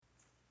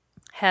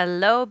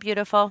Hello,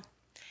 beautiful.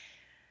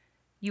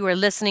 You are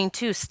listening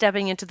to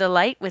Stepping into the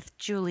Light with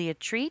Julia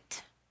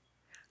Treat.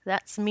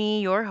 That's me,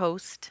 your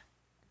host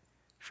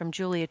from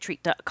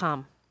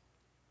juliatreat.com.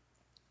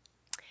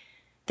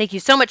 Thank you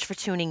so much for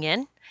tuning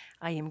in.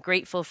 I am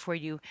grateful for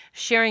you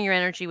sharing your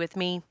energy with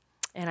me,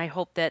 and I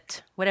hope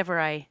that whatever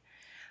I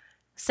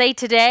say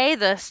today,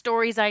 the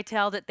stories I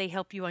tell, that they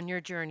help you on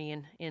your journey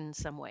in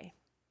some way.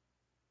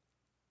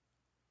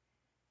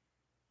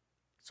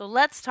 So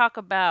let's talk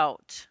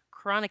about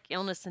chronic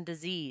illness and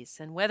disease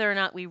and whether or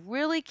not we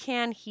really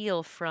can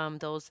heal from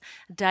those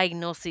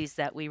diagnoses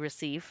that we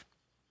receive.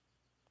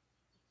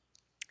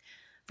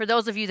 For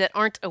those of you that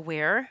aren't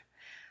aware,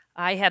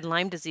 I had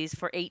Lyme disease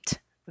for 8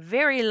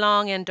 very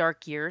long and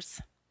dark years.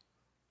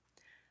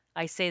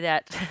 I say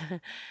that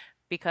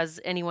because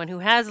anyone who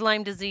has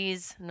Lyme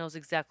disease knows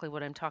exactly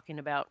what I'm talking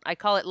about. I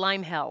call it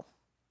Lyme hell.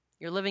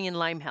 You're living in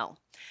Lyme hell.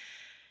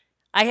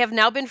 I have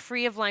now been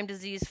free of Lyme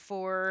disease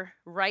for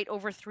right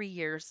over 3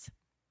 years.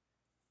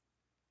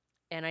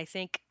 And I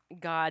thank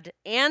God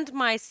and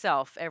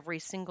myself every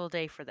single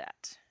day for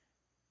that.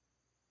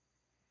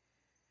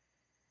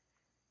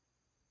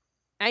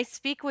 I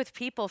speak with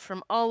people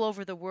from all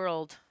over the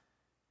world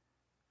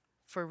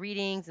for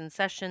readings and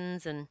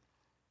sessions and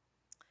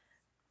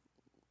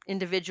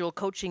individual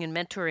coaching and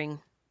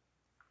mentoring.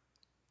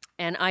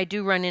 And I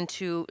do run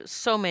into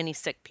so many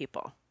sick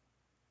people,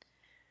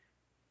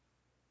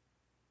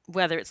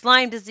 whether it's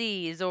Lyme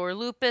disease or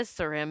lupus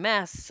or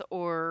MS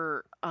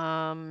or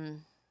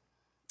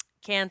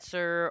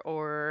cancer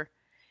or,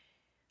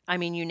 I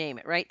mean, you name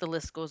it, right? The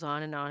list goes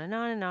on and on and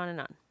on and on and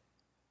on.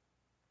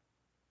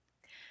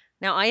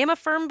 Now, I am a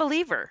firm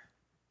believer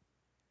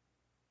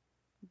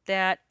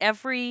that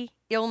every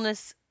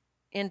illness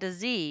and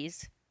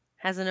disease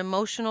has an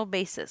emotional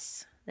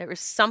basis. There is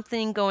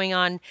something going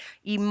on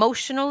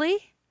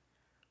emotionally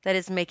that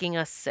is making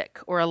us sick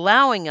or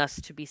allowing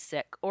us to be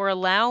sick or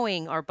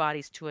allowing our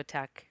bodies to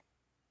attack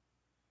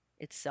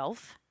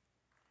itself.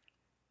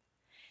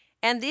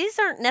 And these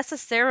aren't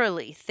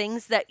necessarily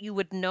things that you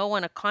would know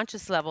on a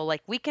conscious level.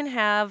 Like we can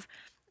have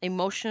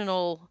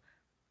emotional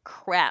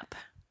crap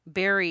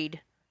buried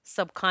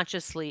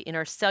subconsciously in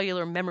our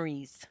cellular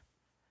memories.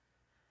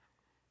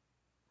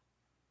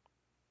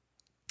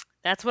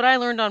 That's what I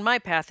learned on my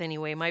path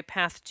anyway, my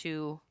path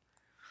to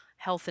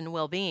health and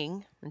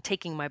well-being and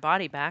taking my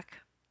body back.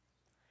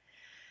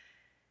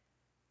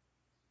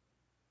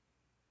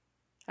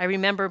 I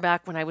remember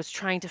back when I was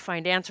trying to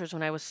find answers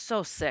when I was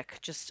so sick,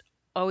 just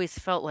always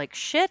felt like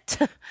shit.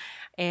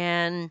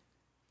 And,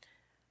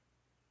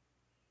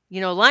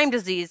 Lyme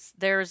disease,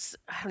 there's,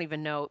 I don't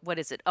even know, what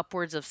is it,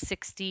 upwards of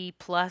 60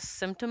 plus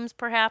symptoms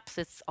perhaps?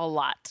 It's a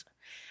lot.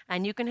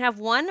 And you can have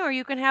one or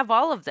you can have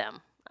all of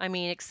them. I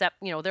mean, except,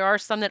 there are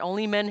some that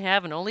only men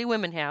have and only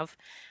women have,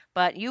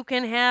 but you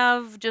can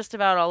have just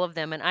about all of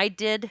them. And I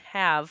did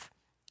have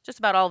just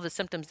about all of the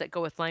symptoms that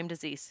go with Lyme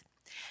disease.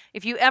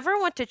 If you ever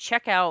want to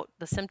check out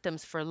the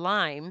symptoms for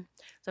Lyme,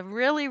 it's a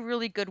really,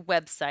 really good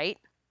website.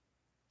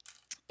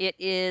 It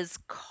is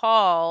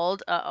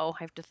called, I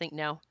have to think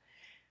now.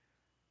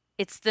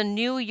 It's the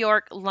New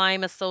York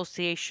Lyme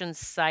Association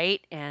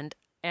site. And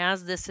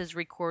as this is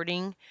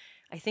recording,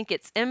 I think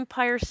it's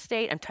Empire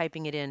State. I'm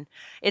typing it in.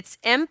 It's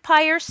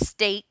Empire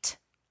State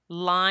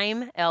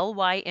Lyme,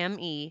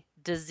 Lyme,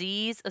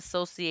 Disease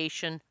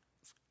Association.org.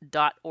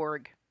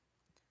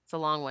 It's a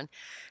long one.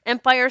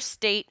 Empire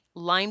State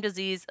Lyme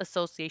Disease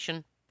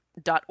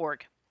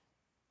Association.org.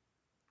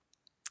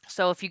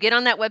 So if you get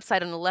on that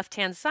website on the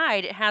left-hand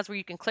side, it has where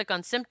you can click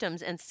on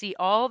symptoms and see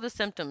all the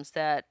symptoms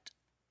that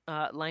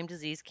Lyme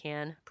disease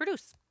can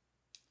produce.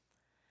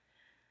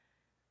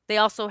 They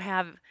also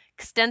have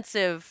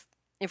extensive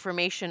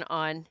information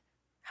on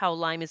how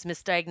Lyme is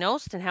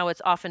misdiagnosed and how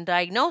it's often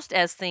diagnosed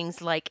as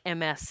things like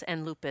MS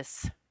and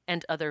lupus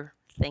and other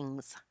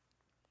things.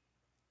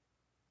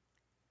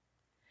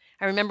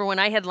 I remember when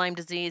I had Lyme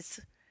disease,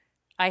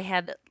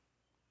 I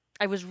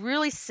was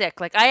really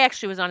sick. Like I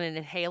actually was on an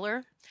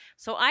inhaler.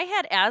 So I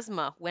had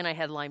asthma when I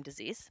had Lyme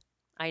disease.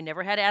 I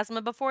never had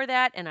asthma before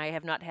that, and I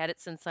have not had it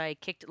since I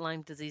kicked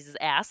Lyme disease's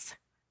ass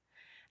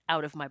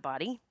out of my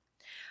body.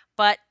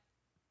 But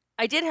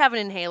I did have an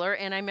inhaler,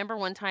 and I remember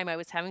one time I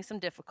was having some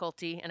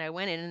difficulty, and I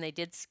went in and they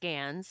did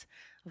scans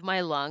of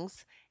my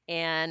lungs,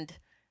 and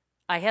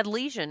I had a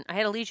lesion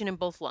in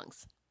both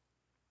lungs.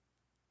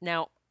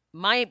 Now,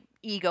 my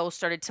ego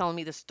started telling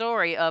me the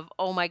story of,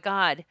 oh my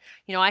God,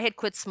 I had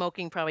quit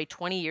smoking probably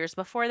 20 years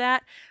before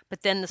that.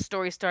 But then the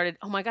story started,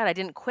 oh my God, I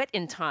didn't quit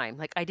in time.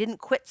 Like I didn't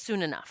quit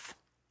soon enough.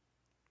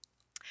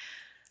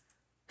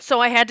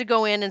 So I had to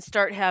go in and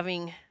start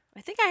having,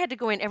 I think I had to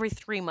go in every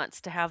 3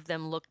 months to have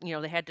them look,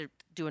 they had to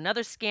do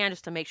another scan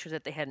just to make sure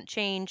that they hadn't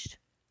changed.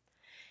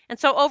 And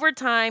so over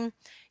time,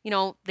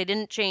 they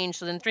didn't change.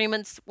 So then 3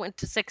 months went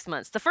to 6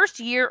 months. The first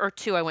year or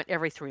two, I went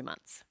every 3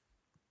 months.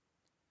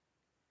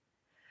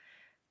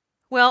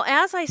 Well,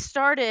 as I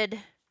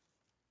started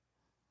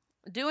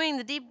doing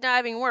the deep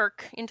diving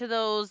work into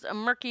those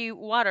murky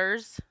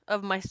waters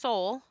of my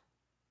soul,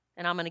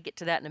 and I'm going to get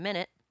to that in a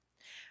minute,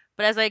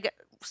 but as I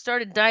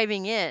started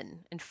diving in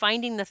and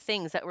finding the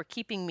things that were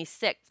keeping me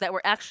sick, that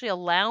were actually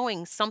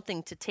allowing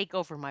something to take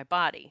over my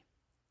body,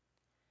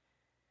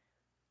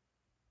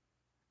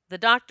 the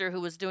doctor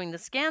who was doing the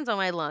scans on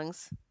my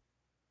lungs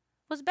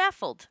was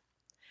baffled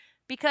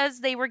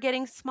because they were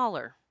getting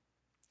smaller.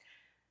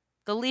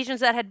 The lesions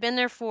that had been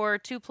there for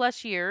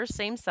 2+ years,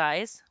 same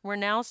size, were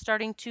now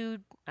starting to,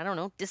 I don't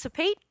know,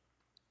 dissipate,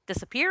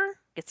 disappear,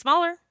 get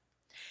smaller.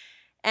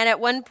 And at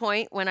one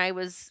point, when I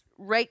was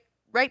right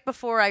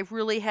before I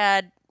really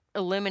had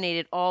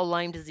eliminated all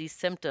Lyme disease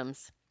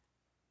symptoms,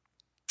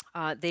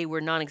 they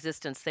were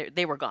non-existent.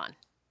 They were gone.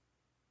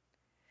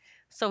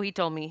 So he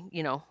told me,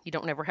 you know, you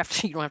don't have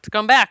to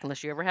come back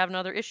unless you ever have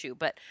another issue.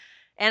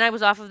 And I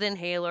was off of the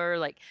inhaler.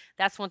 Like,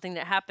 that's one thing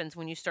that happens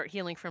when you start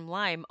healing from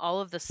Lyme.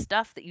 All of the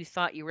stuff that you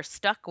thought you were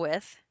stuck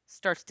with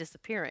starts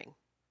disappearing.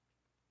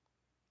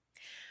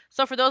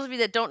 So for those of you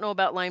that don't know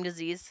about Lyme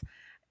disease,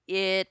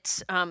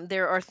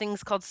 there are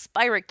things called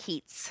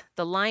spirochetes,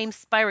 the Lyme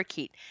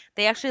spirochete.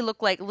 They actually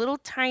look like little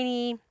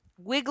tiny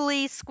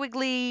wiggly,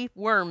 squiggly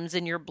worms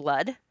in your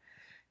blood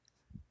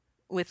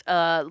with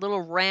a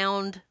little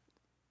round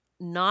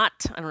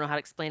knot. I don't know how to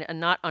explain it. A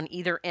knot on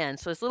either end.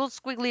 So it's a little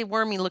squiggly,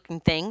 wormy looking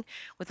thing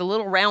with a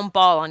little round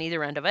ball on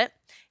either end of it.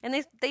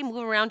 And they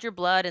move around your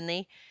blood, and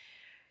they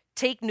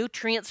take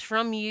nutrients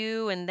from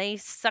you, and they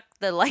suck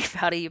the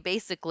life out of you,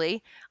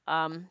 basically.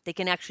 They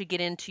can actually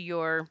get into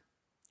your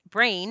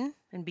brain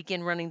and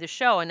begin running the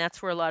show. And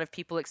that's where a lot of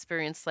people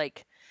experience,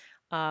 like,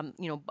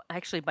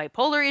 actually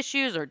bipolar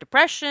issues or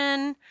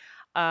depression.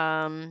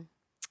 And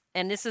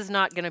this is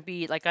not going to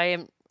be like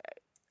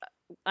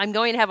I'm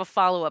going to have a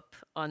follow-up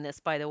on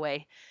this, by the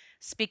way,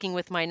 speaking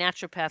with my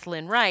naturopath,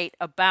 Lynn Wright,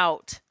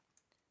 about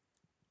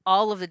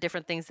all of the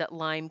different things that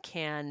Lyme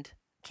can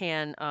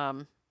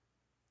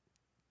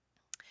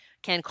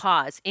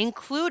cause,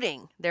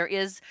 including there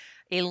is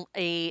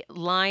a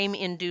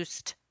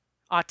Lyme-induced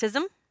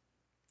autism.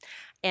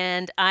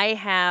 And I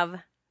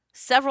have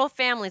several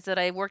families that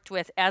I worked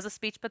with as a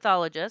speech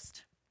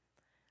pathologist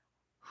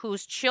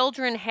whose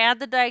children had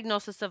the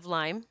diagnosis of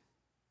Lyme,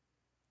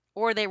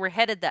 or they were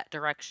headed that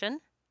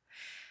direction.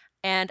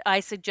 And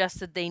I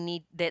suggested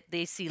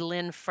they see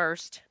Lynn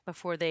first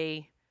before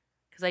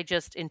because I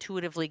just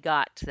intuitively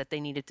got that they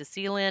needed to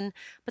see Lynn.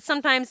 But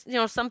sometimes,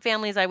 some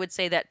families I would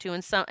say that to,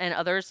 and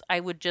others I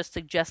would just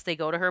suggest they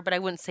go to her, but I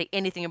wouldn't say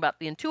anything about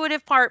the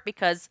intuitive part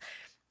because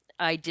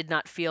I did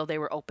not feel they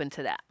were open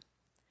to that.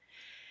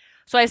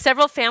 So I have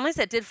several families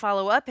that did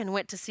follow up and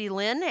went to see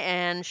Lynn,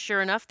 and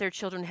sure enough, their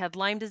children had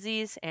Lyme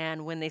disease.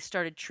 And when they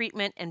started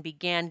treatment and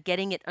began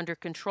getting it under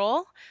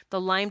control, the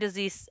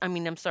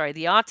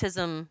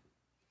autism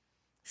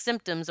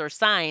symptoms or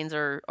signs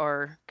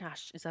or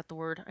gosh, is that the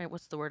word?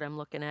 What's the word I'm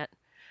looking at?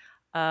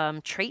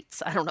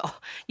 Traits? I don't know.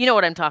 You know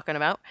what I'm talking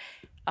about.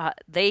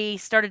 They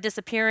started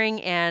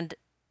disappearing, and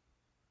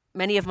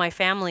many of my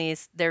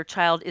families, their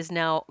child is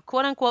now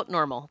quote unquote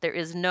normal. There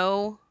is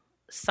no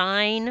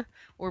sign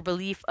or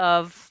belief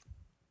of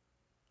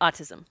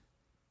autism.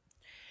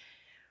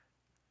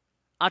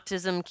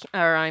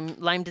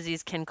 Lyme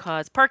disease can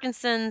cause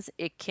Parkinson's.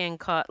 It can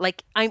cause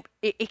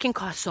it can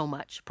cause so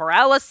much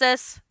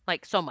paralysis,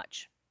 like so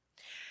much.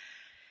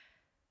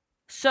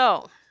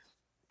 So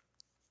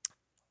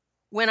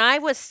when I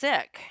was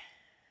sick,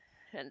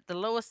 at the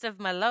lowest of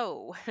my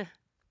low, I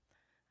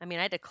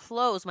had to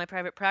close my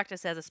private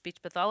practice as a speech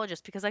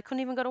pathologist because I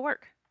couldn't even go to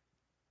work.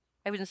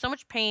 I was in so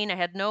much pain. I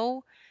had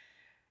no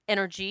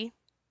energy.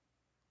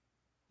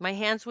 My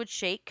hands would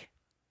shake.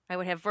 I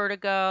would have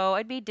vertigo.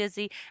 I'd be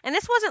dizzy. And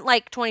this wasn't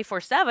like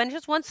 24/7.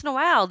 Just once in a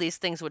while, these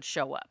things would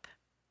show up.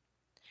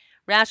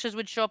 Rashes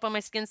would show up on my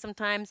skin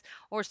sometimes,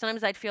 or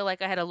sometimes I'd feel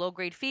like I had a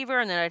low-grade fever,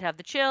 and then I'd have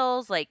the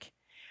chills.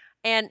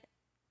 And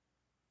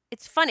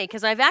it's funny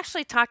because I've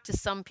actually talked to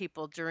some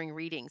people during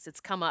readings. It's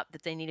come up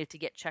that they needed to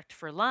get checked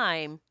for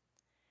Lyme,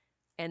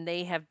 and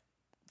they have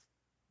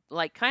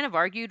kind of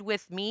argued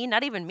with me,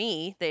 not even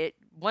me,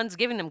 one's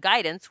giving them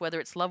guidance, whether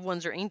it's loved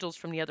ones or angels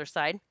from the other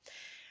side,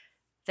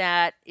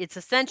 that it's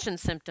ascension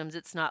symptoms,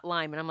 it's not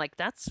Lyme. And I'm like,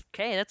 that's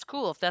okay, that's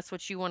cool if that's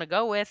what you want to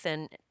go with.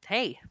 And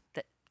hey,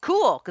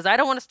 cool, because I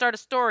don't want to start a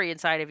story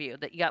inside of you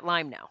that you got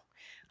Lyme now.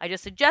 I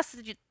just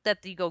suggested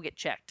that you go get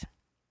checked.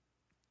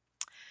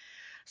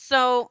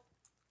 So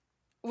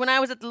when I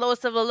was at the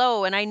lowest of the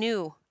low, and I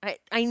knew, I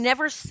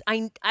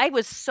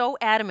was so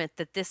adamant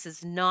that this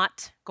is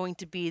not going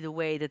to be the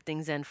way that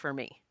things end for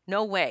me.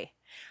 No way.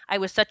 I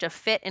was such a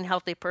fit and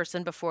healthy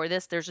person before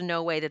this. There's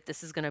no way that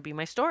this is going to be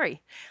my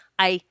story.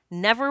 I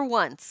never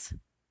once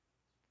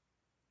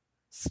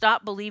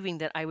stopped believing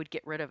that I would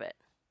get rid of it.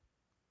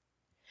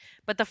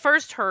 But the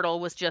first hurdle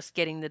was just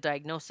getting the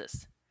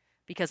diagnosis,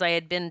 because I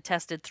had been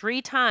tested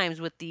 3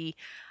 times with the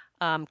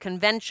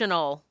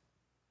conventional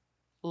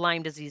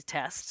Lyme disease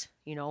test,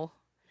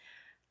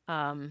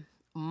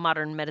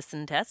 modern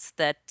medicine tests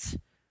that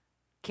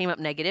came up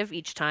negative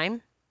each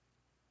time.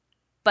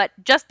 But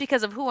just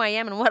because of who I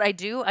am and what I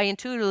do, I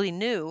intuitively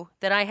knew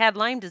that I had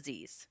Lyme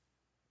disease.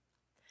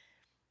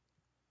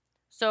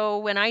 So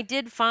when I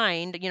did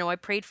find, I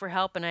prayed for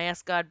help and I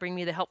asked God, bring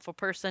me the helpful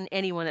person,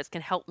 anyone that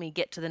can help me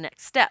get to the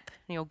next step,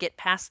 get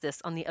past this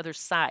on the other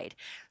side.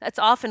 That's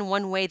often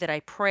one way that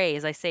I pray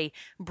is I say,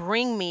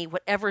 bring me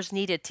whatever's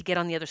needed to get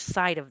on the other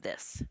side of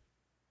this.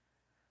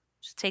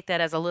 Just take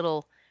that as a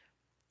little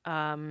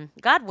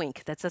God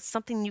wink. That's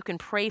something you can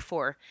pray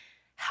for.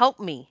 Help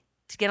me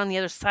to get on the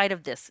other side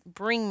of this.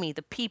 Bring me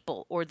the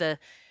people or the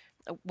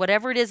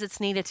whatever it is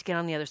that's needed to get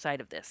on the other side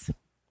of this.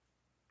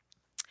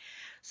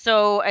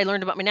 So I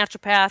learned about my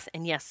naturopath,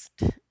 and yes,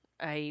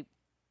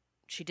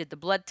 she did the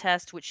blood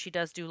test, which she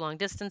does do long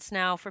distance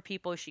now for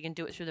people. She can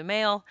do it through the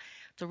mail.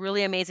 It's a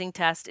really amazing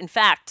test. In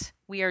fact,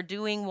 we are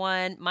doing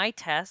my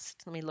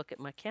test. Let me look at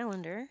my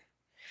calendar.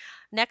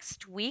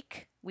 Next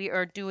week, we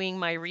are doing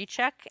my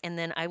recheck, and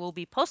then I will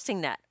be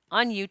posting that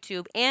on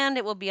YouTube, and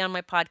it will be on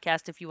my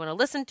podcast if you want to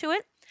listen to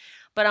it.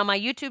 But on my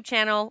YouTube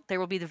channel, there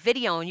will be the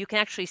video, and you can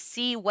actually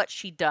see what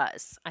she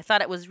does. I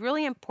thought it was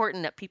really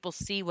important that people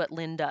see what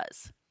Lynn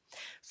does.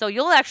 So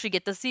you'll actually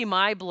get to see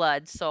my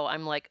blood. So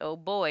I'm like, oh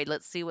boy,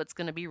 let's see what's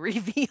going to be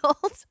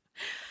revealed.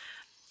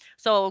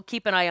 So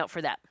keep an eye out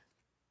for that.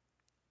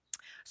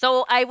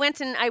 So I went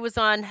and I was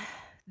on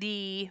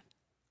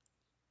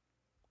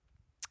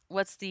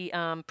what's the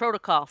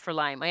protocol for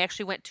Lyme. I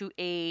actually went to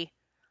a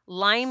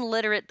Lyme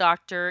literate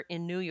doctor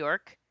in New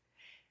York.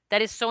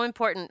 That is so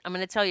important. I'm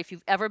going to tell you, if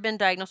you've ever been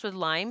diagnosed with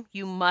Lyme,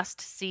 you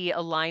must see a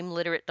Lyme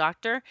literate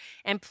doctor.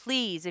 And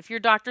please, if your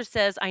doctor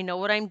says, I know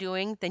what I'm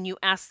doing, then you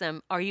ask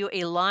them, are you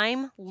a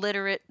Lyme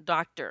literate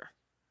doctor?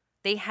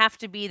 They have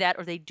to be that,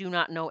 or they do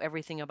not know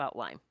everything about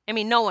Lyme. I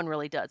mean, no one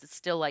really does. It's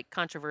still like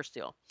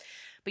controversial.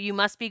 But you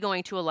must be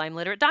going to a Lyme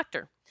literate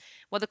doctor.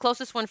 Well, the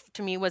closest one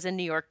to me was in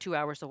New York, 2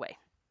 hours away.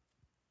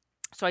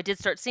 So I did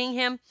start seeing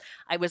him.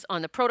 I was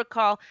on the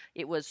protocol.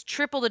 It was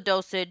triple the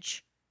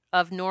dosage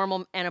of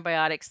normal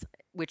antibiotics,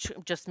 which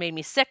just made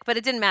me sick, but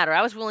it didn't matter.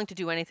 I was willing to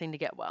do anything to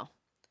get well.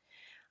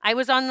 I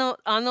was on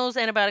those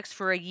antibiotics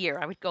for a year.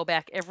 I would go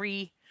back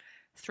every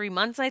 3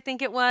 months, I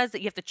think it was,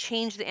 that you have to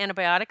change the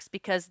antibiotics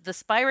because the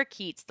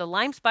spirochetes, the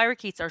Lyme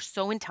spirochetes, are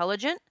so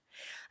intelligent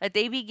that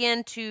they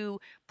begin to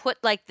put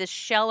like this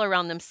shell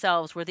around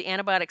themselves where the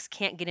antibiotics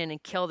can't get in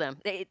and kill them.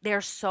 They're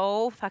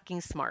so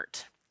fucking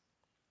smart.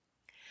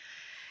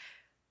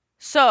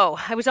 So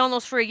I was on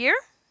those for a year,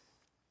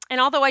 and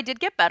although I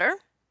did get better,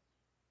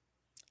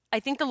 I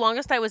think the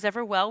longest I was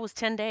ever well was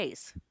 10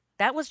 days.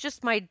 That was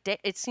just my day.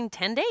 It seemed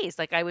 10 days.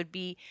 Like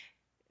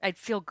I'd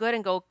feel good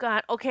and go,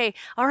 God, okay,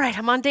 all right,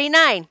 I'm on day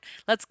 9.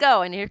 Let's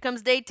go. And here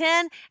comes day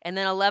 10. And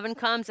then 11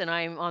 comes and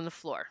I'm on the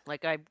floor.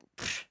 Like I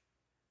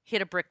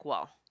hit a brick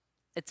wall.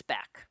 It's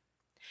back.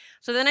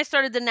 So then I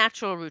started the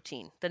natural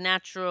routine, the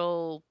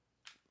natural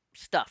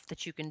stuff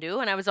that you can do.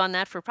 And I was on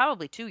that for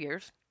probably 2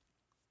 years,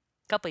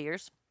 a couple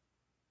years.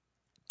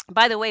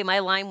 By the way, my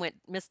Lyme went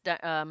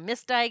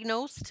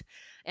misdiagnosed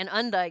and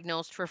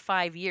undiagnosed for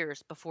 5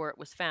 years before it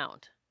was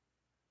found.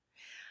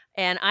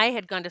 And I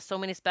had gone to so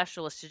many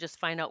specialists to just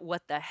find out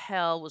what the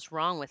hell was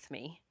wrong with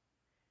me.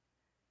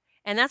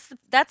 And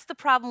that's the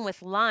problem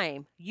with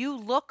Lyme. You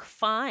look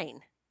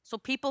fine. So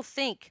people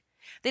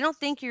they don't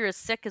think you're as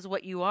sick as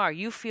what you are.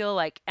 You feel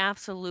like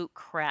absolute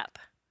crap.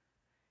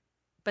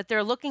 But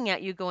they're looking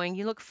at you going,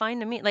 you look fine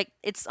to me. Like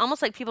it's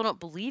almost like people don't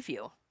believe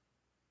you.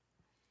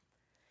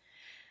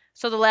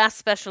 So the last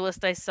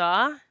specialist I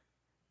saw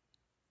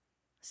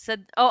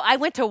said, I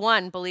went to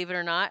one, believe it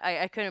or not.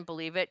 I couldn't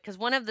believe it because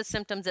one of the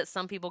symptoms that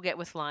some people get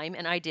with Lyme,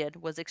 and I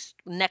did, was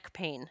neck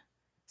pain,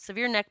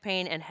 severe neck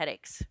pain and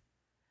headaches.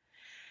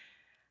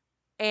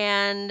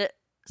 And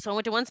so I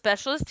went to one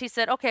specialist. He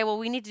said, okay, well,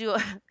 we need to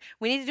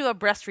do a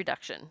breast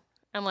reduction.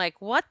 I'm like,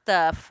 what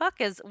the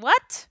fuck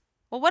what?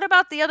 Well, what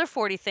about the other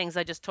 40 things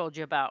I just told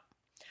you about?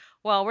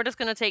 Well, we're just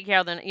going to take care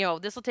of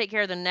this will take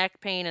care of the neck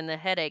pain and the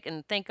headache.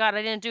 And thank God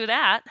I didn't do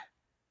that.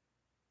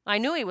 I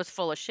knew he was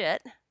full of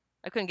shit.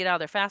 I couldn't get out of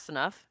there fast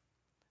enough.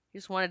 He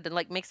just wanted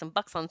to make some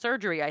bucks on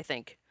surgery, I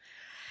think.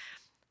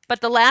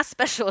 But the last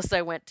specialist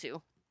I went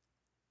to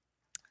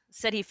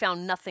said he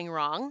found nothing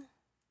wrong.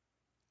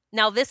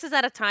 Now, this is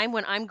at a time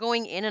when I'm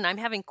going in and I'm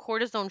having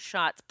cortisone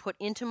shots put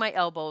into my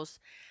elbows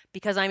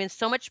because I'm in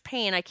so much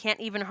pain I can't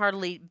even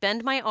hardly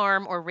bend my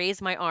arm or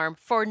raise my arm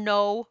for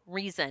no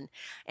reason.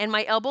 And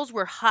my elbows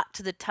were hot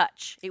to the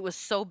touch. It was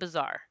so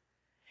bizarre.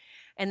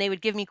 And they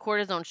would give me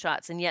cortisone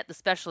shots, and yet the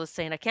specialist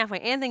saying, I can't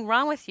find anything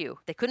wrong with you.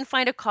 They couldn't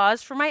find a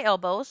cause for my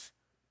elbows.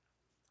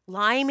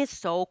 Lyme is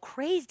so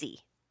crazy.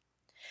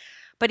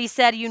 But he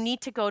said, you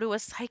need to go to a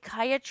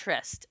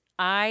psychiatrist.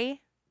 I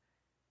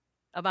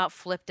about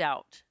flipped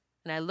out.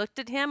 And I looked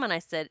at him and I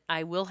said,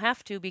 I will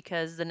have to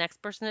because the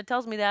next person that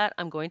tells me that,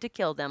 I'm going to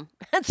kill them.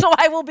 And so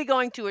I will be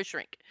going to a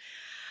shrink.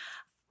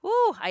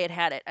 Woo, I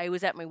had it. I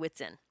was at my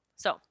wit's end.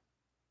 So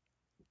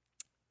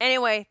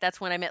anyway, that's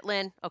when I met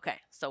Lynn. Okay,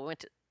 so we went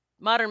to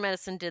modern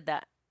medicine, did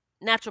that.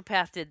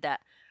 Naturopath did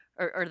that,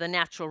 or the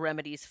natural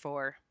remedies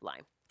for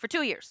Lyme for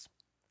 2 years.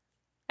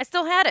 I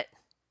still had it.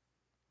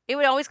 It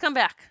would always come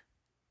back.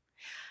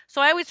 So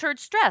I always heard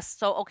stress.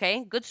 So,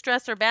 okay, good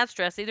stress or bad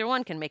stress, either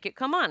one can make it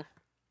come on.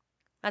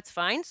 That's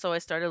fine. So I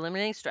started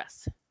eliminating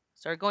stress.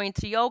 Started going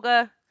to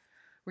yoga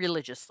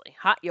religiously.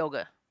 Hot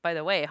yoga. By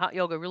the way, hot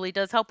yoga really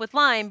does help with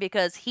Lyme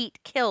because heat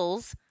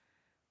kills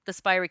the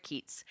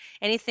spirochetes.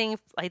 Anything,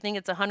 I think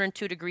it's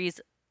 102 degrees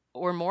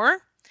or more,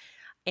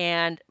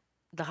 and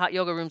the hot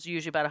yoga rooms are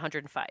usually about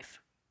 105.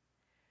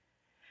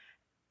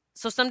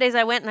 So some days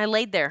I went and I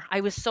laid there. I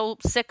was so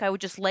sick I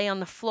would just lay on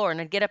the floor and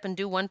I'd get up and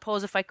do one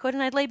pose if I could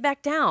and I'd lay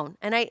back down.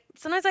 And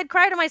sometimes I'd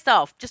cry to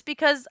myself just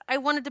because I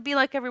wanted to be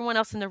like everyone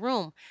else in the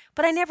room.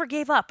 But I never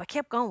gave up. I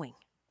kept going.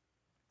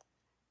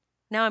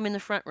 Now I'm in the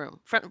front row.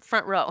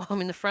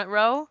 I'm in the front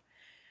row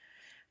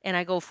and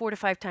I go 4 to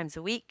 5 times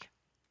a week.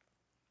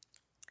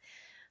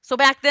 So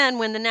back then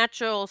when the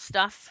natural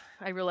stuff,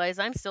 I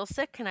realized I'm still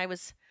sick and I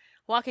was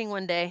walking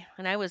one day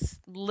and I was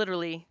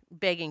literally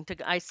begging to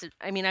I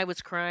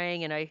was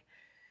crying and I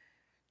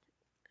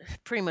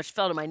pretty much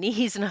fell to my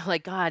knees and I'm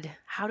like, God,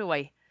 how do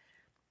I,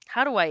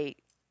 I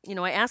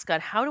asked God,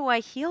 how do I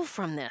heal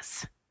from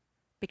this?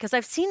 Because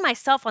I've seen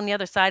myself on the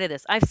other side of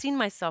this. I've seen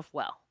myself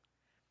well.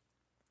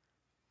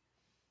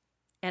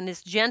 And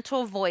this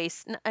gentle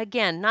voice,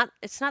 again,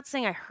 it's not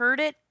saying I heard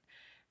it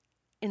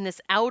in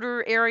this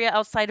outer area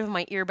outside of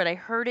my ear, but I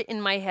heard it in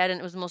my head and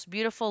it was the most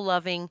beautiful,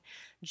 loving,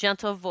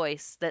 gentle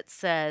voice that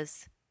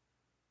says,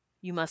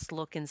 you must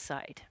look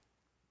inside.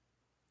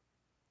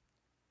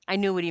 I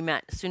knew what he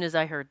meant as soon as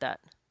I heard that.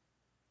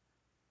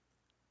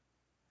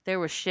 There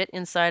was shit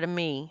inside of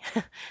me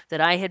that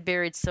I had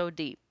buried so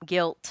deep.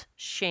 Guilt,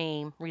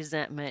 shame,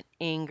 resentment,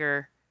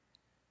 anger,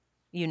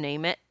 you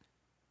name it.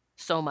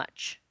 So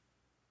much.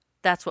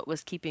 That's what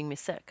was keeping me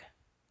sick.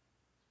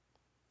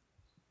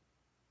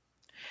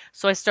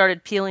 So I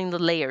started peeling the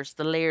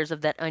layers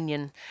of that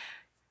onion.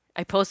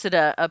 I posted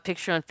a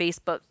picture on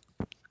Facebook,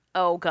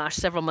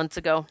 several months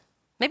ago.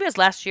 Maybe it was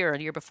last year or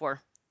the year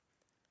before.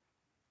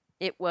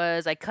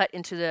 I cut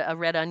into a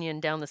red onion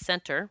down the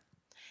center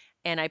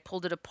and I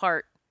pulled it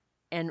apart.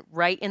 And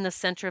right in the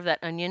center of that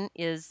onion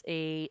is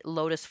a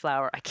lotus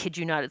flower. I kid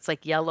you not. It's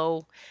like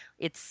yellow.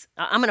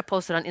 I'm going to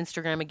post it on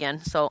Instagram again.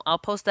 So I'll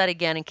post that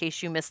again in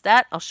case you missed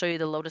that. I'll show you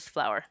the lotus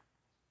flower.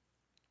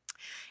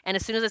 And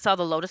as soon as I saw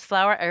the lotus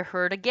flower, I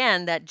heard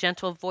again that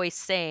gentle voice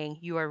saying,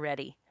 you are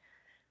ready.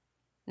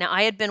 Now,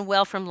 I had been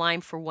well from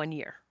Lyme for 1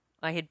 year.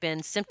 I had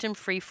been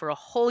symptom-free for a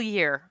whole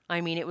year.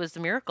 I mean, it was a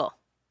miracle.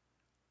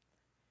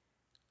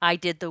 I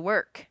did the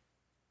work.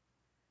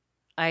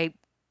 I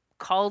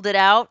called it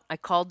out. I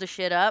called the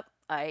shit up.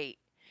 I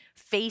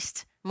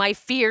faced my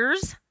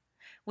fears,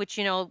 which,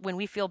 when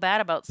we feel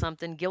bad about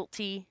something,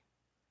 guilty,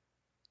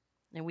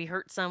 and we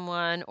hurt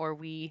someone, or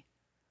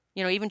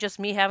even just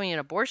me having an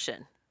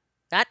abortion,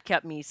 that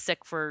kept me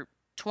sick for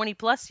 20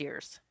 plus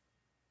years.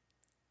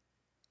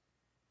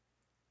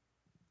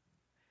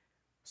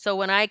 So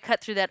when I cut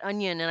through that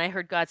onion and I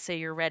heard God say,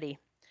 you're ready,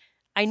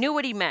 I knew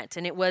what he meant,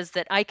 and it was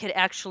that I could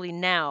actually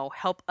now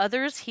help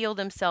others heal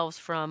themselves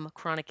from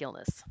chronic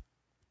illness.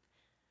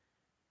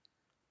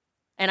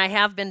 And I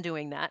have been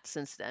doing that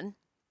since then.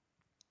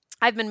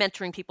 I've been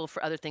mentoring people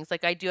for other things.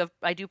 Like I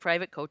do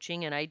private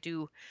coaching, and I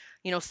do,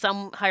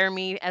 some hire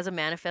me as a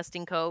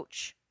manifesting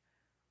coach.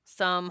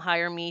 Some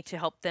hire me to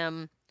help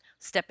them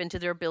step into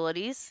their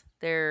abilities,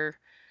 the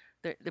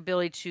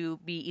ability to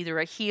be either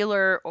a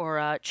healer or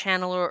a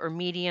channeler or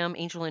medium,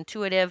 angel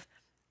intuitive,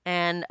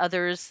 and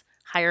others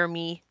hire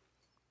me,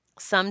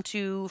 some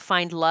to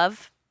find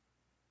love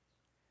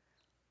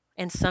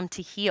and some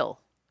to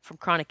heal from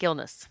chronic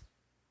illness.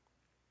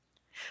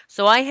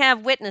 So I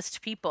have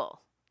witnessed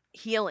people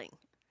healing,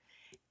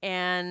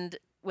 and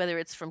whether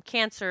it's from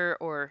cancer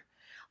or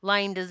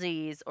Lyme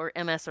disease or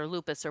MS or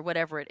lupus or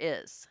whatever it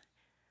is.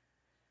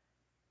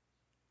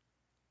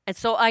 And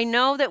so I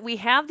know that we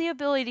have the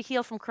ability to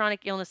heal from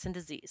chronic illness and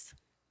disease.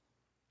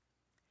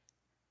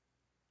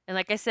 And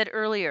like I said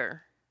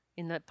earlier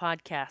in the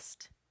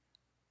podcast,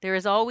 there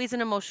is always an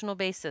emotional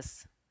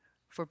basis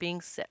for being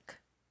sick.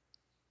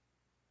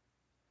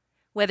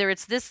 Whether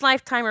it's this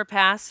lifetime or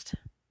past,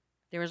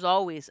 there is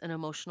always an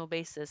emotional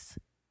basis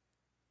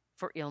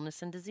for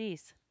illness and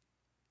disease.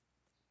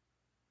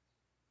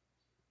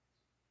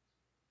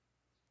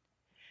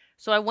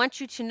 So I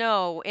want you to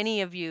know,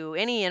 any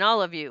and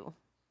all of you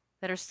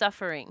that are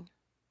suffering,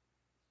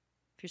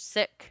 if you're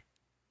sick,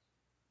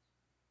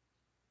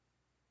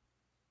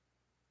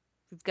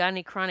 if you've got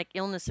any chronic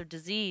illness or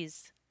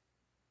disease,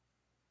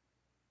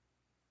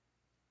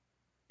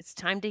 it's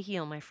time to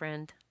heal, my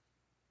friend.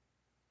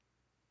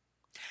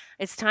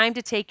 It's time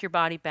to take your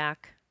body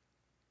back.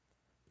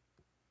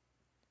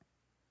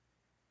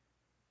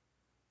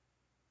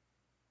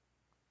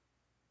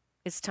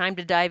 It's time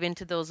to dive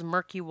into those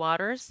murky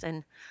waters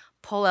and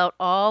pull out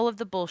all of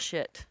the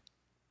bullshit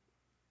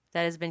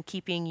that has been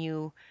keeping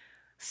you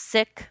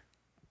sick,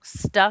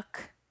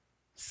 stuck,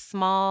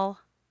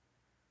 small,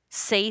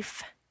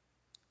 safe.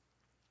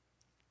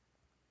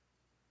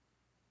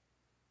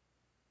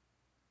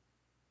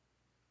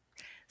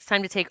 It's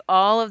time to take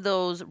all of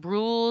those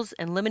rules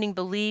and limiting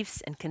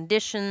beliefs and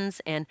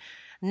conditions and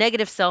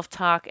negative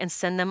self-talk and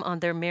send them on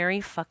their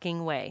merry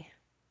fucking way.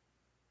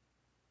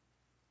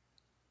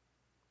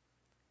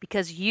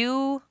 Because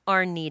you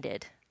are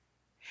needed.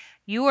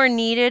 You are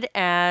needed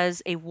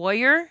as a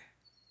warrior,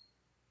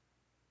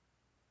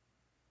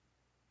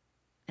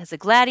 as a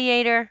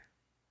gladiator,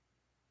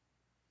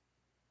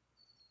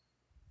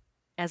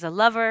 as a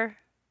lover,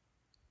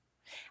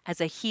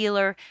 as a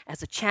healer,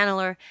 as a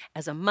channeler,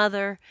 as a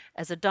mother,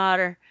 as a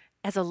daughter,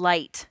 as a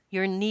light.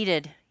 You're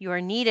needed. You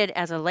are needed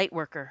as a light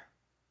worker.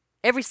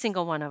 Every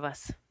single one of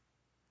us.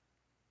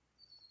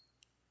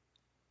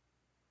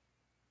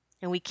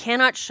 And we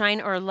cannot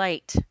shine our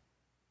light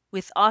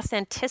with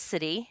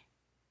authenticity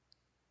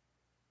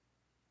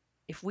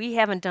if we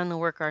haven't done the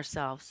work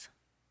ourselves.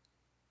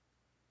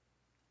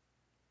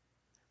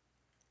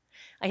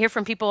 I hear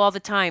from people all the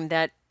time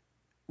that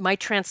my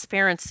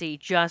transparency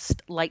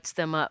just lights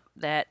them up,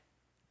 that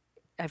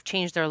I've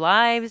changed their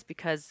lives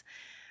because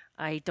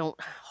I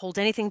don't hold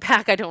anything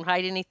back, I don't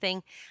hide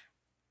anything.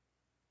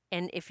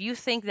 And if you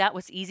think that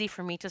was easy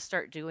for me to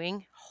start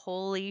doing,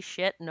 holy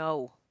shit,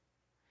 no.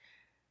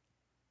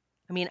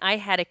 I mean, I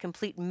had a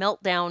complete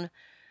meltdown,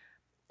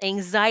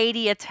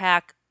 anxiety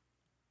attack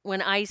when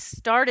I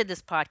started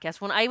this podcast.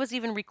 When I was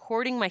even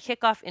recording my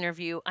kickoff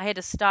interview, I had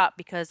to stop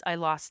because I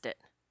lost it.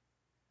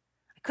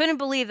 I couldn't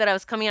believe that I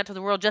was coming out to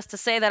the world just to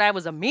say that I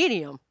was a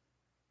medium.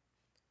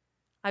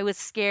 I was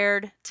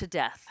scared to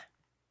death.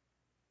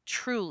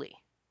 Truly.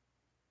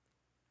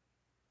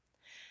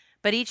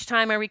 But each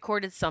time I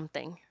recorded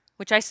something,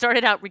 which I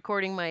started out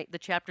recording the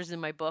chapters in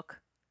my book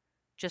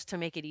just to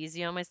make it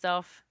easy on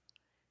myself,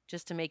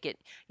 just to make it,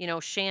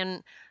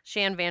 Shan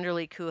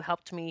Vanderleek, who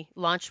helped me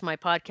launch my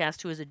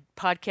podcast, who is a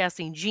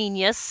podcasting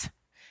genius.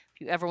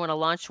 If you ever want to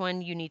launch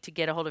one, you need to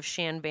get a hold of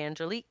Shan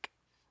Vanderleek.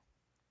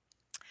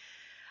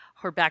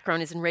 Her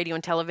background is in radio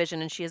and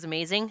television, and she is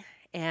amazing.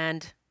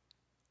 And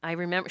I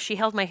remember she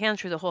held my hand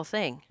through the whole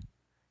thing.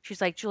 She's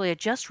like, Julia,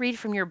 just read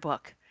from your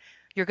book.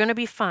 You're going to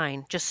be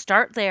fine. Just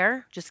start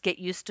there. Just get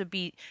used to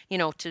be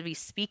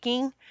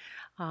speaking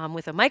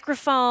with a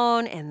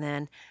microphone, and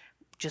then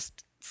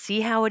just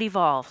see how it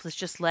evolves. Let's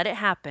just let it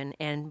happen.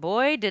 And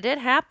boy, did it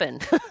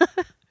happen.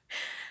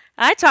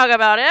 I talk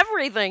about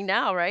everything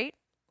now, right?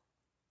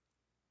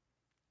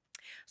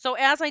 So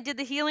as I did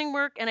the healing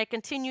work, and I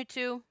continue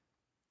to,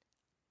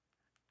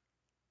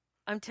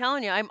 I'm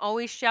telling you, I'm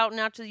always shouting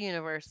out to the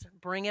universe,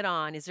 bring it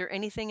on. Is there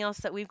anything else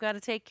that we've got to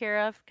take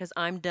care of? Because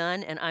I'm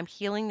done and I'm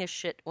healing this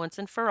shit once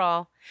and for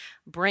all.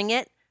 Bring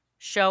it,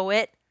 show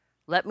it,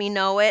 let me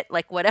know it,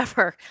 like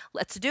whatever.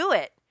 Let's do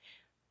it.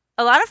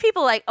 A lot of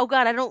people like, oh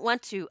God, I don't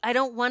want to. I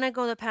don't want to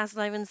go to past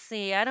life and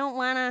see. I don't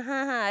want to,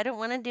 I don't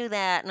want to do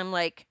that. And I'm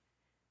like,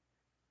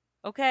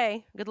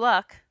 okay, good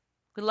luck.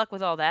 Good luck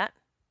with all that.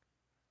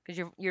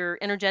 Because you're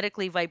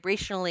energetically,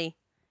 vibrationally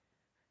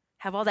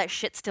have all that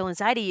shit still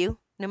inside of you,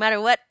 no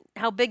matter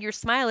how big your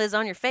smile is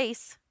on your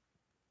face.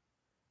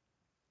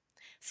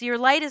 So your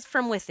light is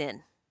from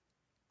within.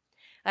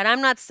 And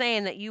I'm not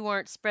saying that you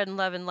aren't spreading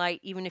love and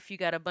light, even if you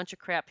got a bunch of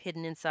crap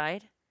hidden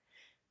inside.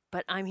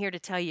 But I'm here to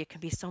tell you it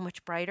can be so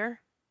much brighter.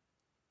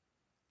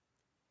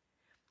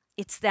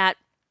 It's that,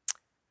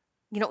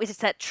 it's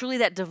that truly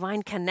that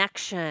divine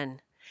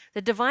connection.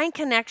 The divine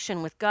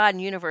connection with God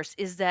and universe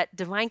is that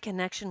divine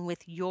connection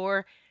with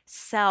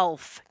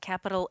yourself,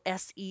 capital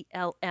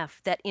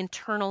SELF, that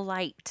internal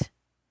light.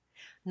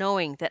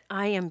 Knowing that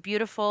I am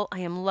beautiful, I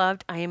am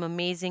loved, I am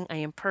amazing, I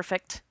am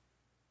perfect.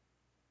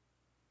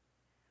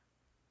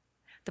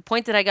 The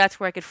point that I got to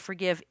where I could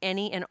forgive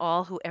any and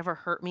all who ever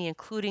hurt me,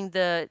 including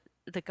the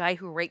guy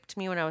who raped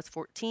me when I was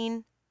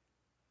 14,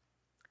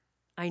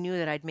 I knew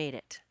that I'd made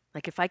it.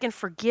 Like if I can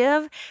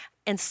forgive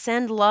and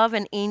send love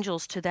and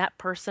angels to that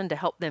person to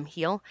help them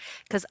heal,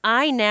 because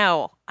I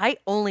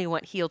only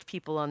want healed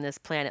people on this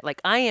planet.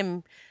 Like I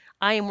am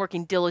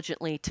working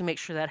diligently to make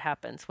sure that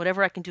happens,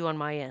 whatever I can do on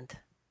my end.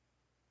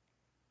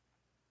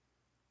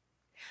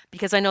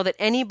 Because I know that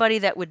anybody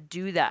that would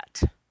do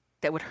that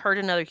would hurt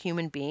another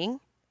human being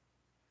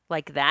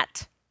like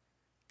that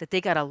they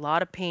got a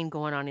lot of pain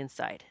going on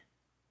inside.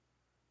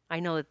 I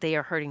know that they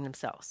are hurting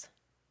themselves.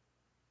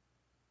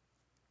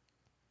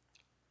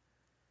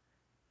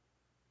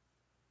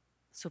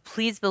 So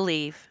please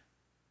believe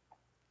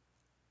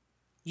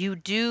you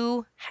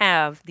do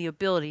have the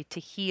ability to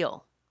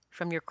heal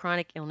from your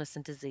chronic illness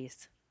and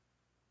disease.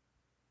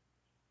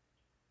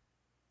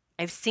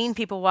 I've seen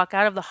people walk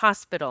out of the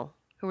hospital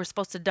who were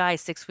supposed to die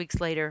 6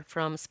 weeks later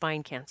from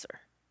spine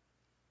cancer.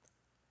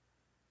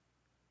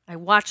 I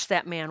watched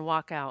that man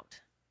walk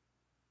out.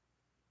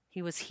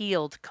 He was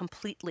healed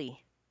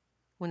completely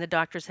when the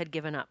doctors had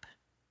given up.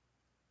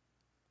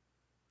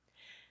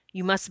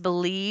 You must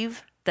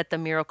believe that the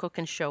miracle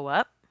can show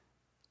up,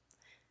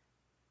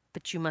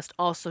 but you must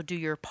also do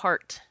your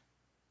part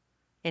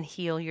and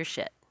heal your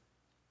shit.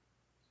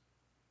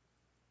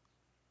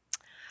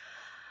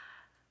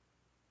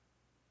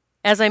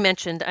 As I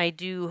mentioned, I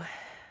do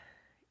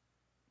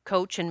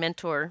coach and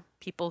mentor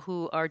people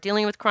who are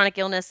dealing with chronic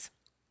illness.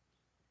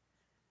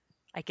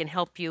 I can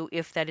help you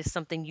if that is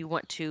something you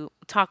want to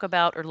talk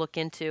about or look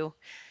into.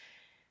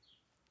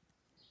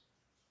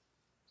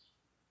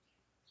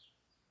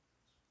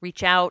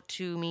 Reach out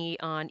to me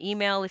on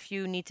email if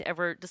you need to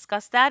ever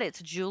discuss that.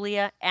 It's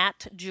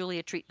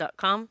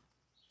julia@juliatreat.com.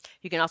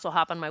 You can also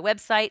hop on my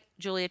website,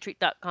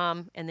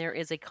 juliatreat.com, and there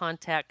is a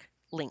contact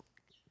link.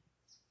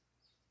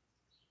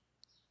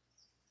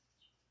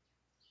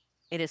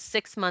 It is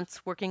 6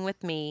 months working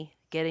with me,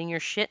 getting your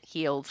shit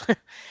healed,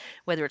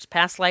 whether it's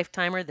past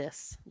lifetime or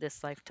this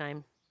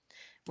lifetime.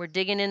 We're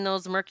digging in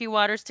those murky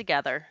waters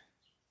together,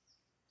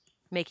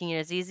 making it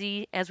as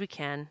easy as we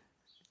can.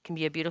 It can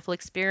be a beautiful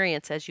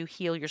experience as you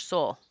heal your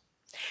soul.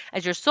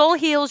 As your soul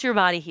heals, your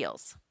body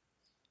heals.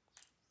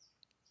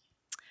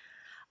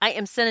 I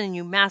am sending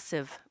you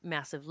massive,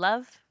 massive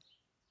love.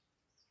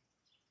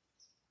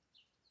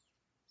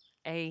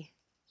 I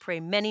pray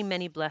many,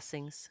 many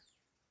blessings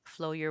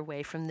flow your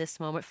way from this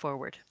moment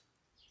forward.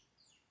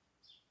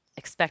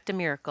 Expect a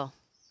miracle.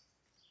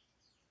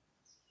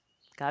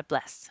 God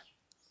bless.